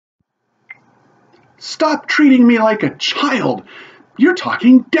Stop treating me like a child. You're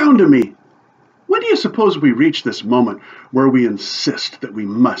talking down to me. When do you suppose we reach this moment where we insist that we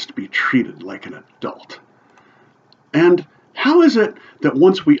must be treated like an adult? And how is it that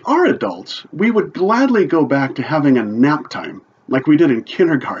once we are adults, we would gladly go back to having a nap time like we did in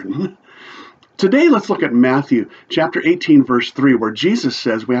kindergarten? Today, let's look at Matthew chapter 18, verse 3, where Jesus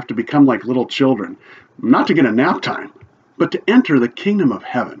says we have to become like little children, not to get a nap time, but to enter the kingdom of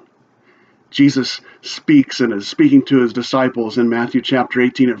heaven. Jesus speaks and is speaking to his disciples in Matthew chapter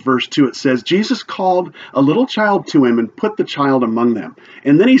 18 at verse 2. It says, Jesus called a little child to him and put the child among them.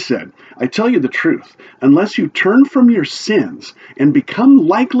 And then he said, I tell you the truth, unless you turn from your sins and become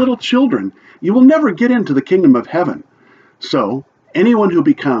like little children, you will never get into the kingdom of heaven. So, anyone who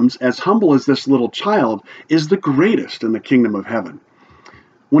becomes as humble as this little child is the greatest in the kingdom of heaven.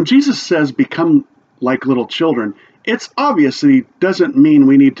 When Jesus says become like little children, it's obvious that he doesn't mean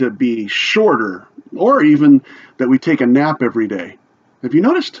we need to be shorter or even that we take a nap every day. Have you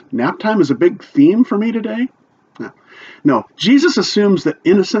noticed nap time is a big theme for me today? No, Jesus assumes that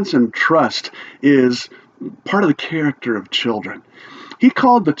innocence and trust is part of the character of children. He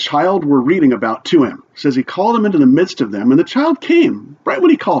called the child we're reading about to him. It says he called him into the midst of them, and the child came right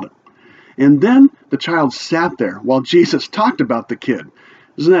when he called him. And then the child sat there while Jesus talked about the kid.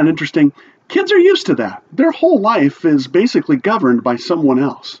 Isn't that interesting? Kids are used to that. Their whole life is basically governed by someone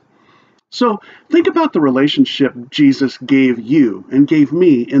else. So think about the relationship Jesus gave you and gave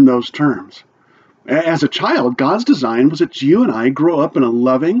me in those terms. As a child, God's design was that you and I grow up in a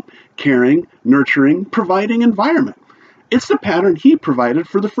loving, caring, nurturing, providing environment. It's the pattern he provided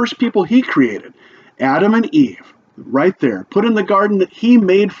for the first people he created, Adam and Eve, right there, put in the garden that he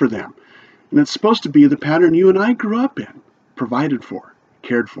made for them. And it's supposed to be the pattern you and I grew up in, provided for,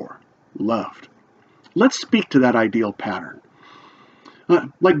 cared for, loved. Let's speak to that ideal pattern.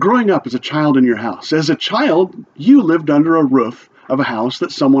 Like growing up as a child in your house. As a child, you lived under a roof of a house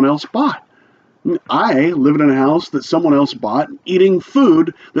that someone else bought. I lived in a house that someone else bought, eating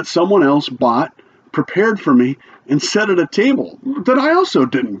food that someone else bought, prepared for me, and set at a table that I also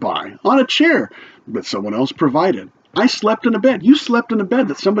didn't buy, on a chair that someone else provided. I slept in a bed. You slept in a bed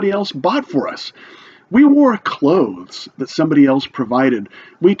that somebody else bought for us. We wore clothes that somebody else provided.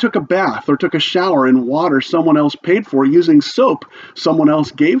 We took a bath or took a shower in water someone else paid for using soap someone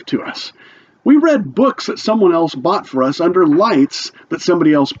else gave to us. We read books that someone else bought for us under lights that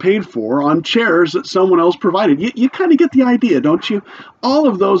somebody else paid for on chairs that someone else provided. You kind of get the idea, don't you? All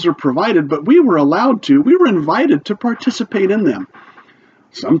of those are provided, but we were invited to participate in them.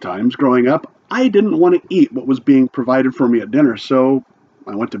 Sometimes growing up, I didn't want to eat what was being provided for me at dinner, so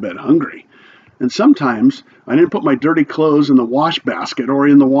I went to bed hungry. And sometimes I didn't put my dirty clothes in the wash basket or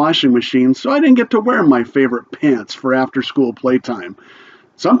in the washing machine, so I didn't get to wear my favorite pants for after-school playtime.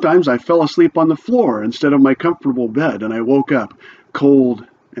 Sometimes I fell asleep on the floor instead of my comfortable bed, and I woke up cold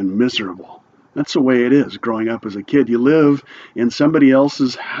and miserable. That's the way it is growing up as a kid. You live in somebody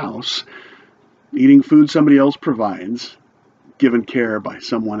else's house, eating food somebody else provides, given care by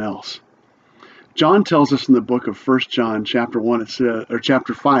someone else. John tells us in the book of 1 John chapter 1,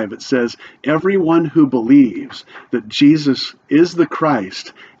 chapter 5, it says, everyone who believes that Jesus is the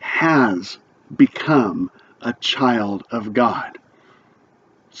Christ has become a child of God.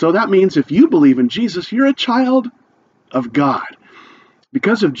 So that means if you believe in Jesus, you're a child of God.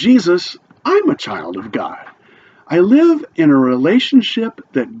 Because of Jesus, I'm a child of God. I live in a relationship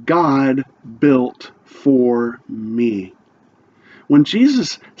that God built for me. When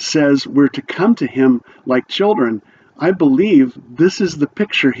Jesus says we're to come to him like children, I believe this is the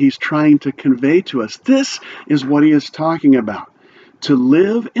picture he's trying to convey to us. This is what he is talking about. To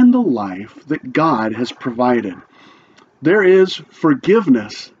live in the life that God has provided. There is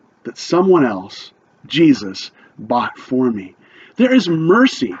forgiveness that someone else, Jesus, bought for me. There is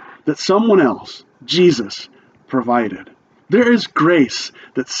mercy that someone else, Jesus, provided. There is grace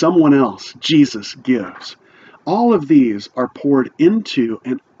that someone else, Jesus, gives. All of these are poured into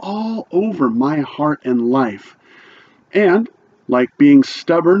and all over my heart and life. And, like being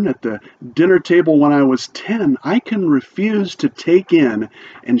stubborn at the dinner table when I was 10, I can refuse to take in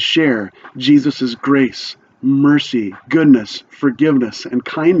and share Jesus' grace, mercy, goodness, forgiveness, and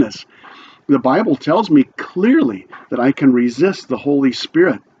kindness. The Bible tells me clearly that I can resist the Holy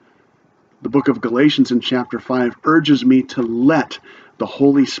Spirit. The book of Galatians in chapter 5 urges me to let the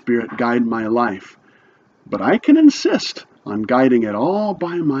Holy Spirit guide my life. But I can insist on guiding it all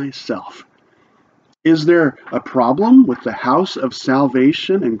by myself. Is there a problem with the house of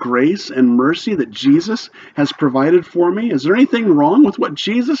salvation and grace and mercy that Jesus has provided for me? Is there anything wrong with what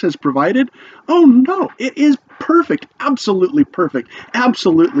Jesus has provided? Oh no, it is perfect, absolutely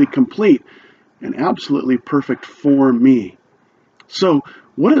complete. and absolutely perfect for me. So,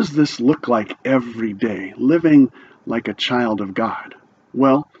 what does this look like every day, living like a child of God?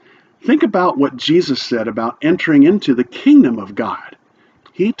 Well, think about what Jesus said about entering into the kingdom of God.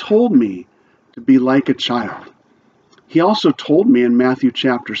 He told me to be like a child. He also told me in Matthew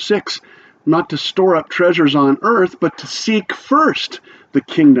chapter 6 not to store up treasures on earth, but to seek first the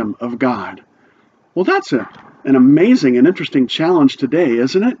kingdom of God. Well, that's an amazing and interesting challenge today,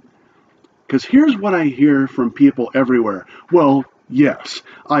 isn't it? Because here's what I hear from people everywhere. Well, yes,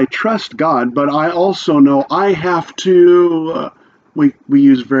 I trust God, but I also know I have to... We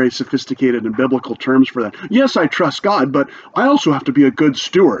use very sophisticated and biblical terms for that. Yes, I trust God, but I also have to be a good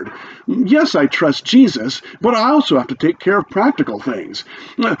steward. Yes, I trust Jesus, but I also have to take care of practical things.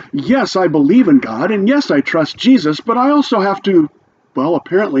 Yes, I believe in God, and yes, I trust Jesus, but I also have to, well,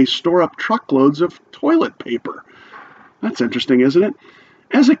 apparently store up truckloads of toilet paper. That's interesting, isn't it?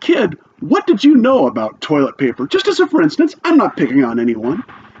 As a kid, what did you know about toilet paper? Just as a for instance, I'm not picking on anyone.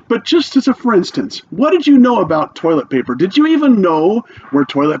 But just as a for instance, what did you know about toilet paper? Did you even know where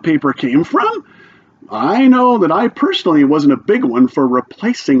toilet paper came from? I know that I personally wasn't a big one for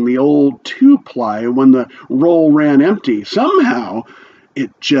replacing the old 2-ply when the roll ran empty. Somehow,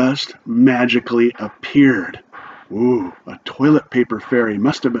 it just magically appeared. Ooh, a toilet paper fairy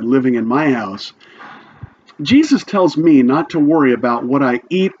must have been living in my house. Jesus tells me not to worry about what I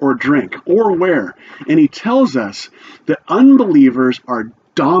eat or drink or wear, and he tells us that unbelievers are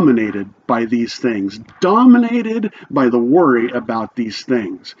dominated by these things, dominated by the worry about these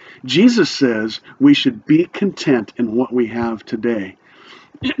things. Jesus says we should be content in what we have today.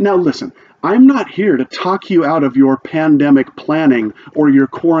 Now listen, I'm not here to talk you out of your pandemic planning or your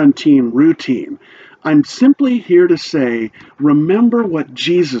quarantine routine. I'm simply here to say, remember what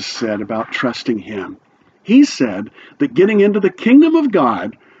Jesus said about trusting him. He said that getting into the kingdom of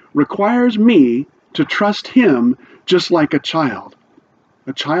God requires me to trust him just like a child.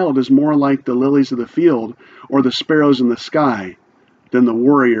 A child is more like the lilies of the field or the sparrows in the sky than the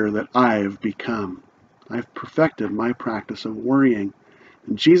warrior that I've become. I've perfected my practice of worrying.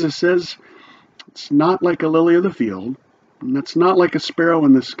 And Jesus says it's not like a lily of the field, and it's not like a sparrow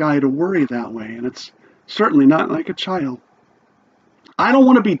in the sky to worry that way, and it's certainly not like a child. I don't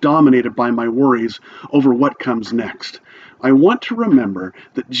want to be dominated by my worries over what comes next. I want to remember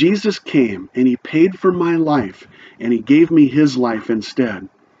that Jesus came and he paid for my life and he gave me his life instead.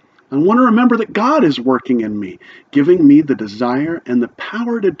 I want to remember that God is working in me, giving me the desire and the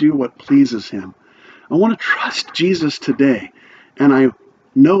power to do what pleases him. I want to trust Jesus today, and I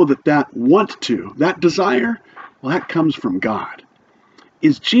know that desire, well, that comes from God.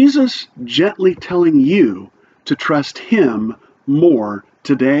 Is Jesus gently telling you to trust him more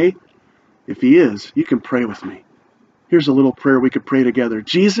today? If he is, you can pray with me. Here's a little prayer we could pray together.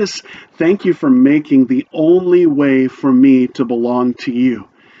 Jesus, thank you for making the only way for me to belong to you.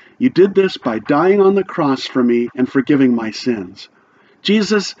 You did this by dying on the cross for me and forgiving my sins.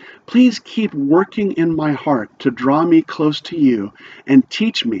 Jesus, please keep working in my heart to draw me close to you and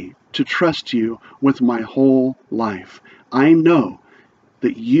teach me to trust you with my whole life. I know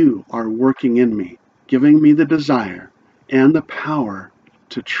that you are working in me, giving me the desire and the power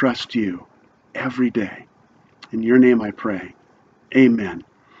to trust you every day. In your name I pray. Amen.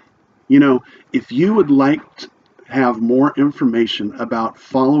 You know, if you would like to have more information about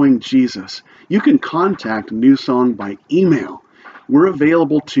following Jesus, you can contact New Song by email. We're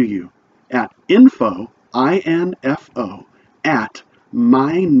available to you at info, I-N-F-O, at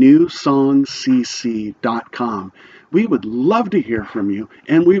mynewsongcc.com. We would love to hear from you,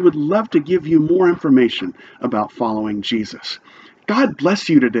 and we would love to give you more information about following Jesus. God bless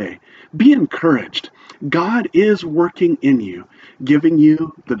you today. Be encouraged. God is working in you, giving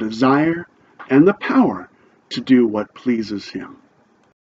you the desire and the power to do what pleases him.